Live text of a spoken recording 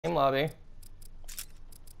Same lobby.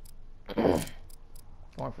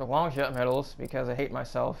 Going for long shot medals because I hate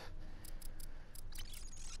myself.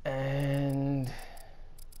 And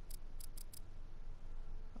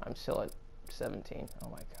I'm still at 17. Oh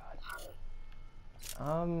my god.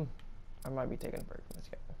 I might be taking a break from this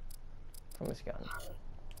guy. From this gun. Oh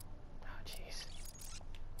jeez.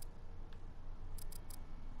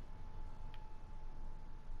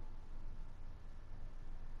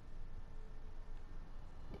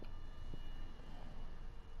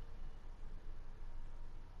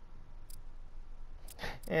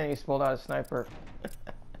 And he's pulled out a sniper.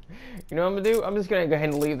 You know what I'm gonna do? I'm just gonna go ahead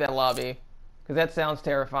and leave that lobby. Because that sounds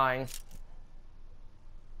terrifying.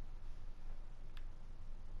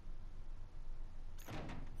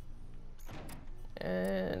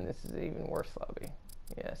 And this is an even worse lobby.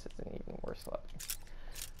 Yes, it's an even worse lobby.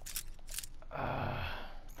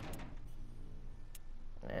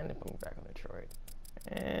 And if I'm back on Detroit.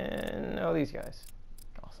 And oh, these guys.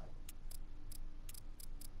 Awesome.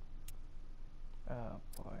 Oh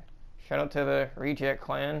boy. Shout out to the Reject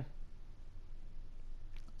Clan.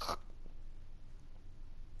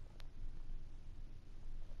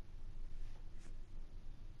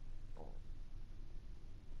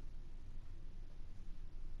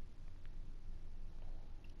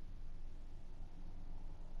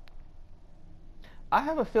 I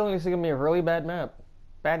have a feeling this is gonna be a really bad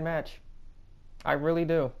match. I really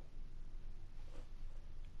do.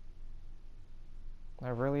 I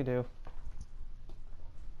really do.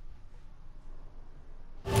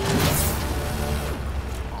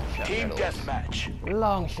 Team deathmatch.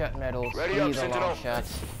 Long shot medals. Ready up, Be the Sentinel. long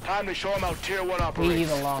shots. Time to show them how Tier 1 Be operates.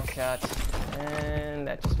 the long shots. And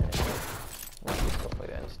that just finished. Let's just go play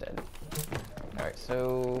that instead. Alright,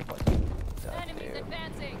 so what's Enemies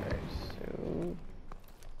advancing. Alright, so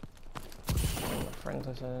my friends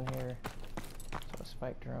listen in here. So a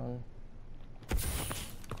spike drone.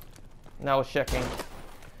 Now I was checking.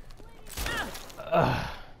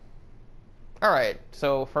 Alright,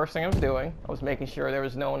 so first thing I was doing, I was making sure there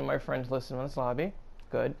was no one of my friends listening in this lobby.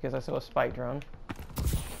 Good, because I saw a spike drone.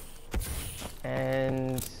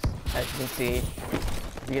 And as you can see,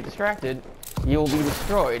 if you get distracted, you will be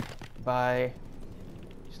destroyed by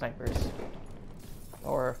snipers.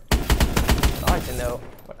 Or, I like to know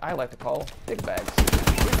what I like to call big bags.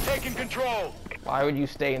 We've taken control. Why would you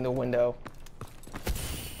stay in the window?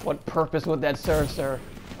 What purpose would that serve, sir?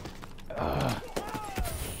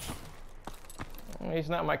 He's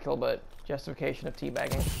not my kill, but justification of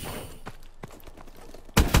teabagging.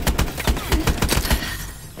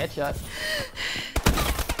 Headshot.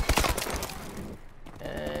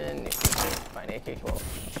 And find AK-12.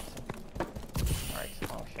 Alright,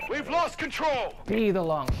 long shot. We've lost control. Be the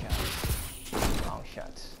long shot. Long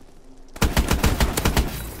shots.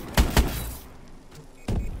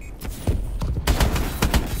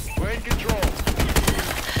 We're in control.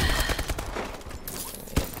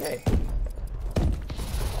 Okay.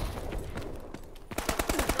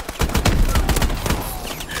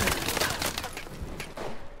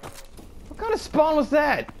 What kind of spawn was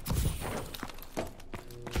that?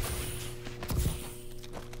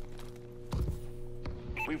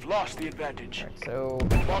 We've lost the advantage. Alright, so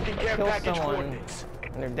Marking care kill package someone coordinates.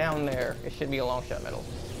 and they're down there. It should be a long shot medal.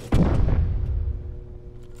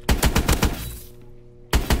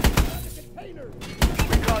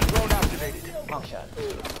 Recon drone activated. Long shot.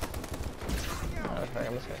 Okay,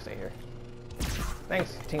 I'm just gonna stay here.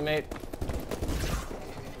 Thanks, teammate.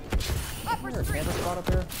 Is there a camper spot up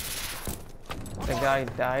here? The guy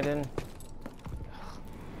died in.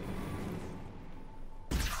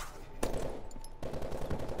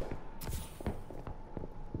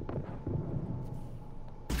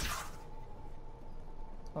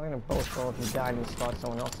 I think they're both go if he died in the spot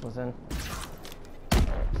someone else was in.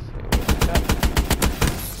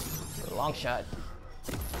 Long shot.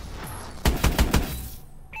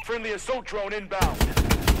 Friendly assault drone inbound.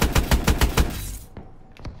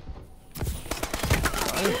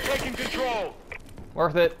 We've taken control.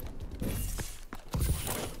 Worth it.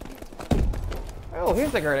 Oh,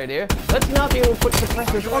 here's a great idea. Let's not be able to put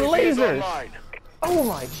suppressors on UAV is lasers. online. Oh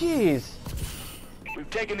my jeez. We've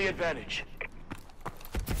taken the advantage.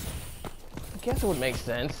 I guess it would make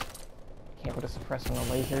sense. Can't put a suppressor on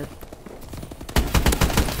a laser.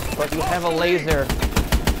 But you have a laser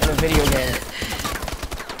in a video game.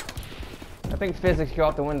 I think physics go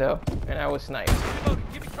out the window, and I was sniped.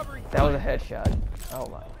 That was a headshot. Oh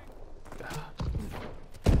my god.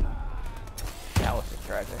 That was just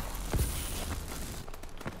tragic.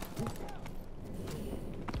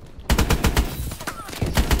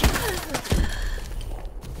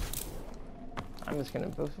 I'm just gonna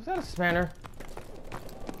boost. Was that a spanner?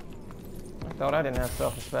 Thought I didn't have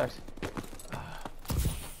self-respect.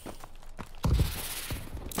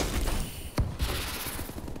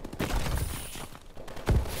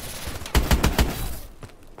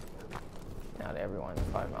 Now that everyone in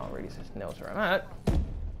 5 mile radius knows where I'm at.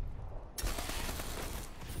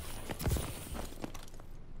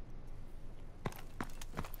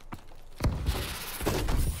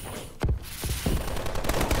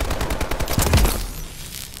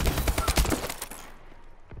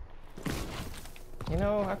 You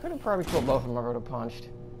know, I could have probably killed both of them if I would have punched.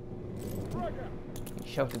 You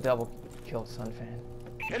choked a double kill, Sun Fan.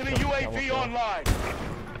 Enemy UAV online.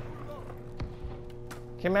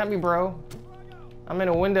 Come at me, bro. I'm in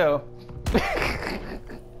a window.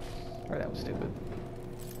 Or that was stupid.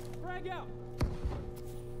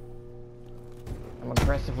 I'm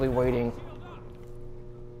aggressively waiting.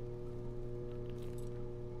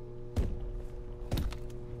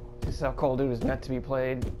 This is how Call of Duty is meant to be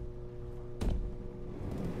played.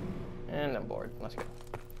 And I'm bored. Let's go.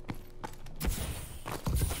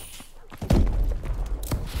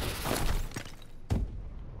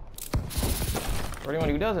 For anyone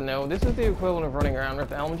who doesn't know, this is the equivalent of running around with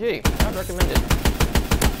the LMG. I'd recommend it.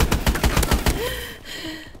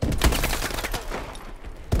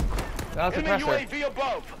 That's the Enemy pressure. UAV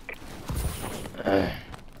above.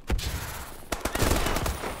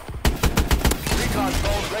 Recon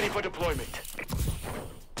drone ready for deployment.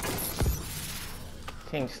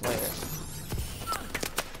 King Slayer.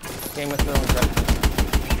 Game of Thrones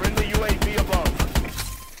reference. Friendly UAV above.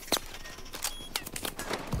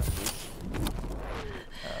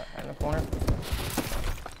 In the corner.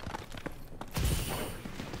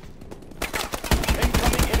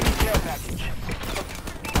 Incoming enemy care package.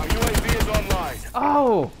 Our UAV is online.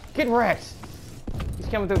 Oh! Get wrecked! He's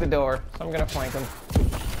coming through the door, so I'm gonna flank him.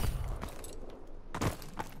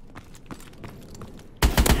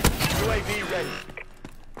 UAV ready.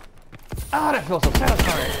 Ah, that feels so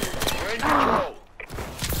satisfying. We're in control.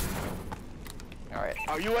 Alright.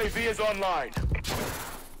 Our UAV is online.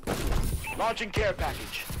 Launching care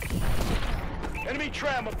package. Enemy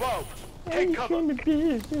tram above. Take cover.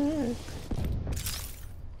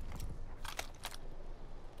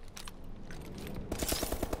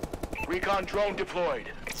 Recon drone deployed.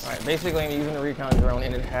 Alright, basically I'm using the recon drone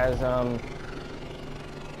and it has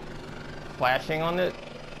flashing on it.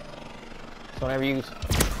 So whenever you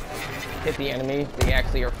hit the enemy, they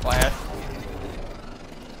actually are flashed.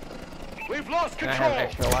 We've lost And I control. have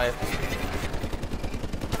extra life.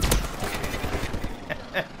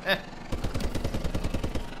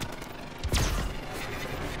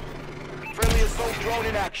 Friendly assault drone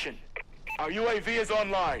in action. Our UAV is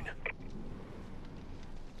online.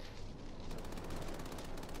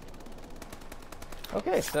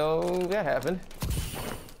 Okay, so that happened.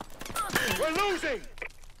 We're losing.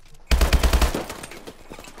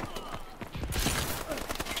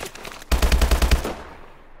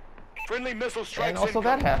 Friendly missile strikes And also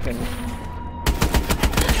that incoming. happened.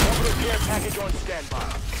 Orbital care package on standby.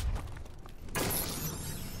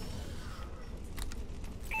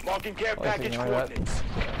 Marking care Oh, let's package ignore that. coordinates.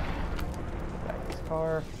 Back this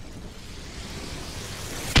car.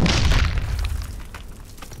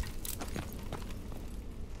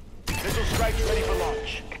 Missile strike ready for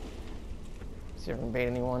launch. See if I can bait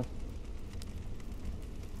anyone.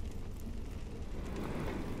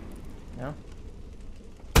 No?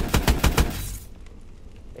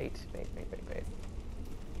 Bait, bait, bait, bait, bait.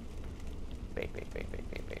 Bait, bait, bait, bait,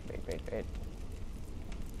 bait, bait, bait, bait, bait.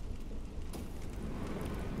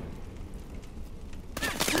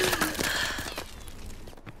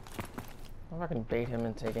 I wonder if I can bait him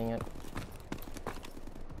in taking it.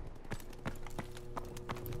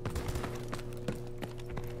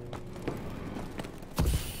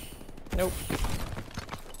 Nope.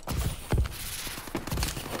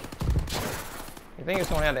 You think if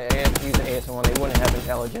someone had to use the AS1, they wouldn't have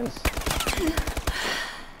intelligence.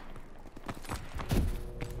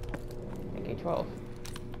 AK-12.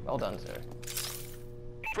 Well done, sir.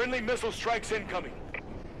 Friendly missile strikes incoming.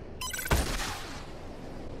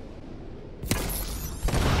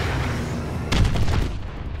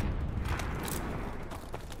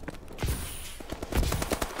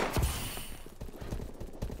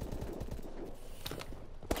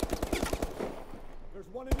 There's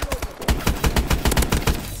one in the open.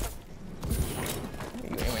 Are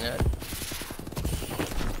you aiming at?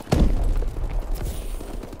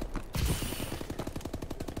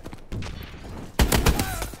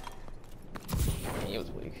 He was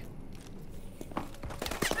weak.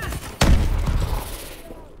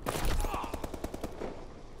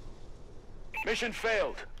 Mission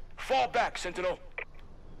failed. Fall back, Sentinel.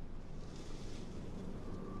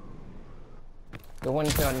 The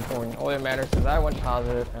one's not important. All that matters is I went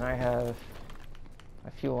positive, and I have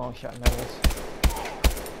a few long shot medals.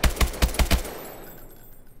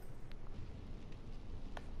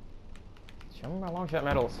 Show me my long shot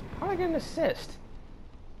medals. How did I get an assist?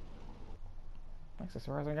 I'm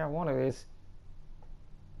surprised I got one of these.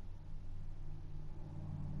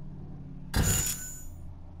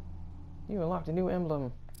 You unlocked a new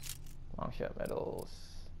emblem. Long shot medals.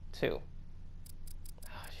 2. Oh,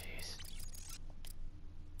 jeez.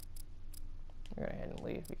 I'm gonna go ahead and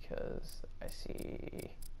leave because I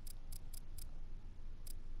see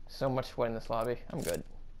so much sweat in this lobby. I'm good.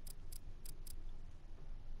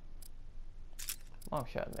 Long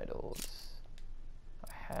shot medals.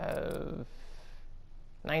 I have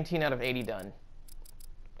 19 out of 80 done.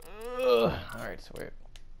 Alright, so we're